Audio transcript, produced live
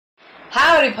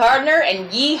Howdy partner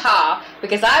and yee-haw,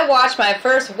 because I watched my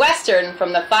first Western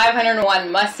from the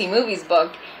 501 Must-See Movies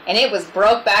book, and it was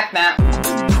Brokeback Mountain.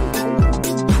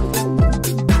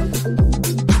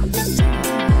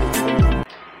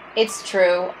 It's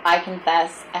true, I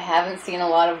confess, I haven't seen a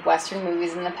lot of Western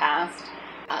movies in the past.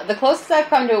 The closest I've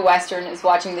come to a Western is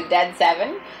watching The Dead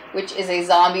Seven, which is a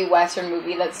zombie Western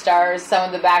movie that stars some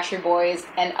of the Backstreet Boys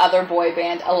and other boy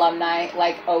band alumni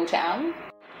like O-Town.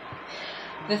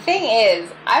 The thing is,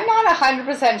 I'm not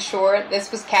 100% sure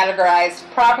this was categorized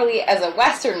properly as a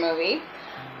Western movie,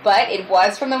 but it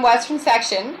was from the Western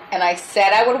section, and I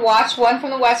said I would watch one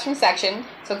from the Western section,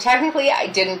 so technically I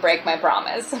didn't break my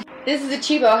promise. This is a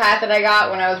cheapo hat that I got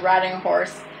when I was riding a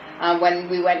horse when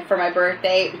we went for my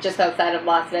birthday just outside of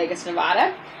Las Vegas,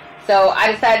 Nevada. So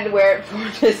I decided to wear it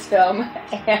for this film,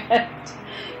 and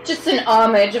just an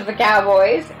homage of the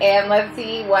Cowboys, and let's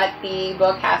see what the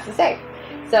book has to say.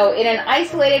 So, in an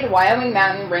isolated Wyoming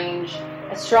mountain range,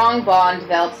 a strong bond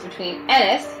develops between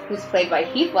Ennis, who's played by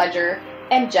Heath Ledger,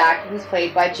 and Jack, who's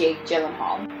played by Jake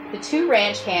Gyllenhaal. The two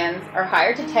ranch hands are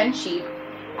hired to tend sheep.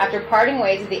 After parting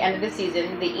ways at the end of the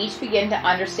season, they each begin to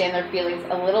understand their feelings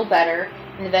a little better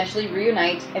and eventually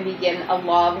reunite and begin a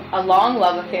long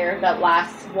love affair that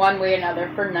lasts one way or another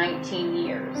for 19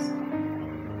 years.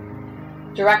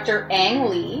 Director Ang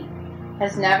Lee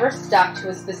has never stuck to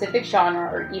a specific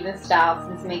genre or even style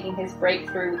since making his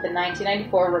breakthrough with the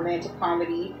 1994 romantic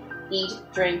comedy Eat,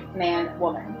 Drink, Man,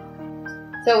 Woman.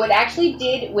 So it actually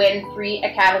did win 3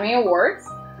 Academy Awards.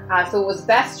 So it was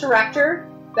Best Director,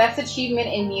 Best Achievement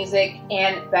in Music,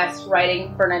 and Best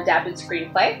Writing for an Adapted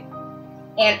Screenplay.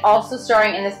 And also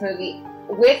starring in this movie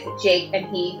with Jake and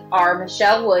Heath are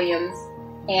Michelle Williams,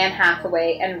 Anne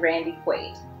Hathaway, and Randy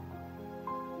Quaid.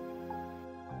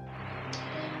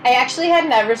 I actually had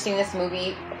never seen this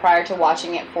movie prior to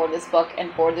watching it for this book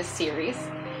and for this series,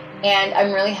 and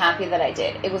I'm really happy that I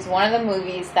did. It was one of the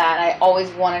movies that I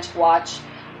always wanted to watch.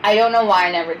 I don't know why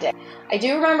I never did. I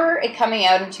do remember it coming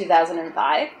out in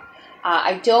 2005.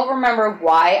 I don't remember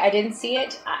why I didn't see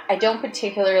it. I'm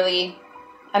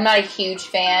not a huge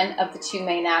fan of the 2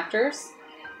 main actors,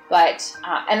 but,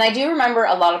 and I do remember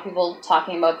a lot of people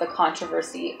talking about the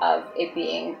controversy of it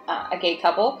being a gay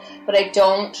couple, but I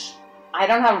don't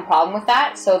have a problem with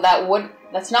that, so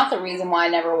that's not the reason why I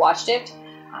never watched it.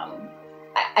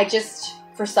 I just,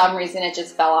 for some reason, it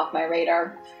just fell off my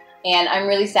radar. And I'm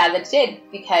really sad that it did,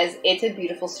 because it's a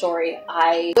beautiful story.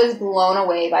 I was blown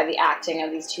away by the acting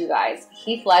of these 2 guys.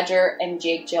 Heath Ledger and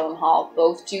Jake Gyllenhaal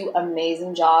both do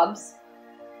amazing jobs.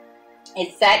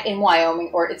 It's set in Wyoming,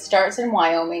 or it starts in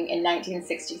Wyoming in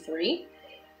 1963.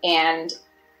 And,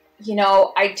 you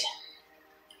know,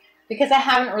 because I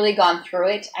haven't really gone through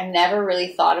it, I never really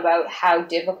thought about how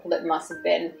difficult it must have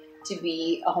been to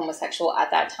be a homosexual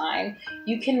at that time.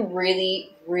 You can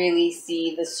really, really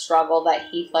see the struggle that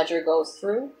Heath Ledger goes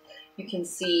through. You can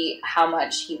see how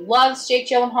much he loves Jake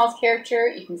Gyllenhaal's character.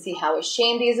 You can see how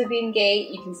ashamed he is of being gay.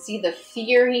 You can see the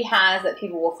fear he has that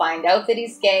people will find out that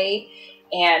he's gay.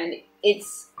 And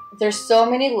there's so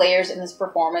many layers in this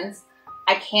performance.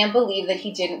 I can't believe that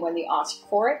he didn't win the Oscar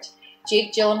for it.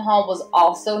 Jake Gyllenhaal was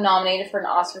also nominated for an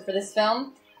Oscar for this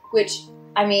film, which,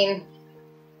 I mean,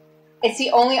 it's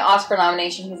the only Oscar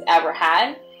nomination he's ever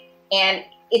had, and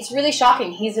it's really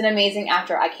shocking. He's an amazing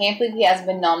actor. I can't believe he hasn't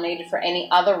been nominated for any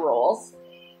other roles,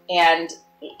 and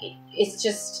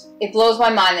it blows my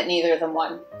mind that neither of them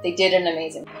won. They did an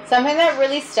amazing. Something that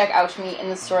really stuck out to me in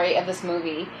the story of this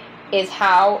movie is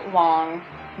how long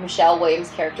Michelle Williams'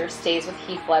 character stays with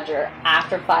Heath Ledger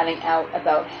after finding out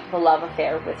about the love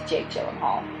affair with Jake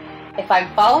Gyllenhaal. If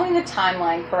I'm following the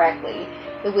timeline correctly,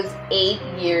 it was 8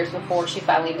 years before she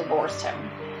finally divorced him,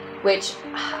 which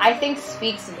I think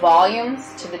speaks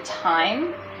volumes to the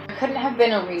time. There couldn't have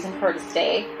been a reason for her to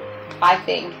stay, I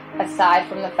think, aside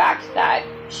from the fact that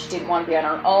she didn't want to be on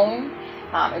her own.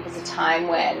 It was a time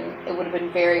when it would have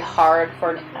been very hard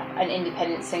for an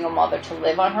independent single mother to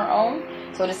live on her own.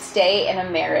 So to stay in a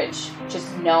marriage,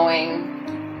 just knowing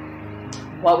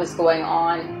what was going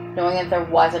on, knowing that there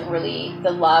wasn't really the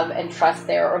love and trust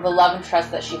there, or the love and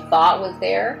trust that she thought was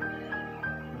there,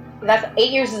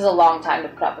 8 years is a long time to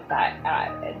put up with that.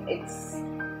 It's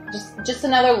just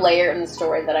another layer in the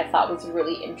story that I thought was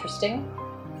really interesting.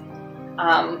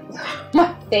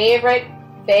 My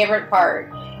favorite part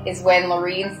is when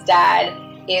Lorraine's dad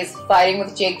is fighting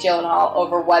with Jake Gyllenhaal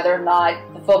over whether or not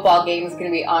the football game is going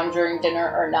to be on during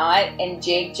dinner or not, and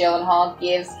Jake Gyllenhaal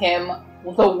gives him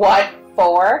the what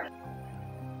for.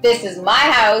 This is my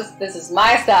house, this is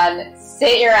my son,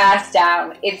 sit your ass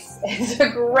down. It's a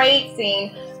great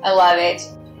scene, I love it.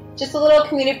 Just a little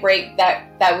comedic break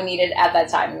that we needed at that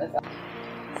time in the film.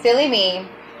 Silly me,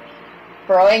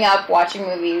 growing up watching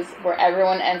movies where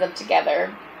everyone ends up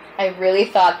together, I really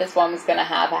thought this one was going to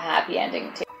have a happy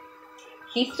ending too.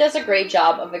 Heath does a great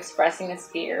job of expressing his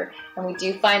fear, and we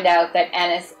do find out that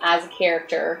Ennis, as a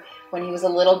character, when he was a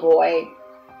little boy,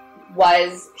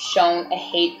 was shown a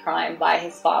hate crime by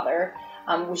his father,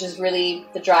 which is really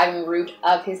the driving root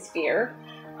of his fear.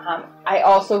 I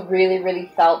also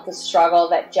really felt the struggle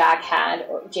that Jack had,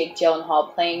 or Jake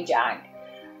Gyllenhaal playing Jack,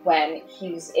 when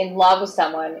he was in love with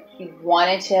someone. He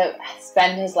wanted to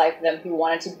spend his life with him. He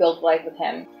wanted to build life with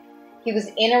him. He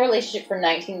was in a relationship for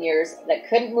 19 years that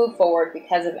couldn't move forward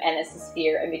because of Ennis's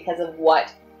fear and because of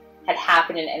what had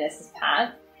happened in Ennis's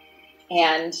path.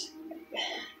 And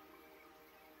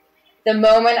the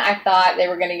moment I thought they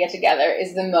were going to get together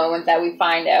is the moment that we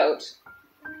find out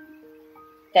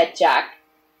that Jack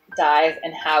dies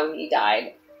and how he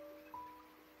died.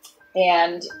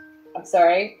 And I'm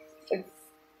sorry,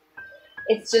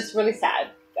 it's just really sad.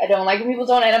 I don't like when people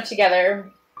don't end up together.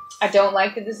 I don't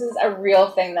like that this is a real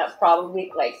thing that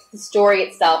probably, like, the story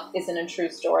itself isn't a true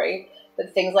story,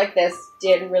 but things like this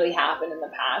did really happen in the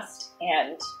past,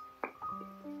 and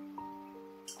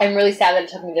I'm really sad that it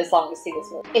took me this long to see this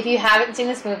movie. If you haven't seen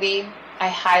this movie, I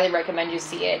highly recommend you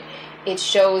see it. It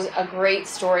shows a great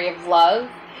story of love.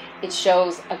 It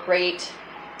shows a great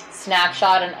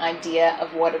snapshot and idea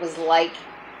of what it was like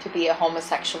to be a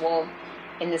homosexual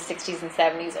in the 60s and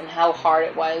 70s and how hard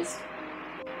it was.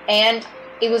 And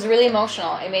it was really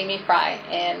emotional. It made me cry.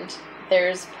 And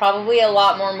there's probably a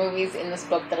lot more movies in this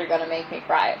book that are going to make me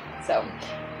cry. So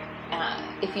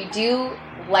if you do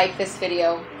like this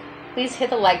video, please hit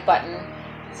the like button,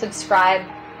 subscribe,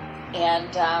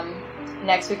 and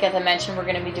next week, as I mentioned, we're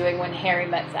going to be doing When Harry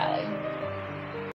Met Sally.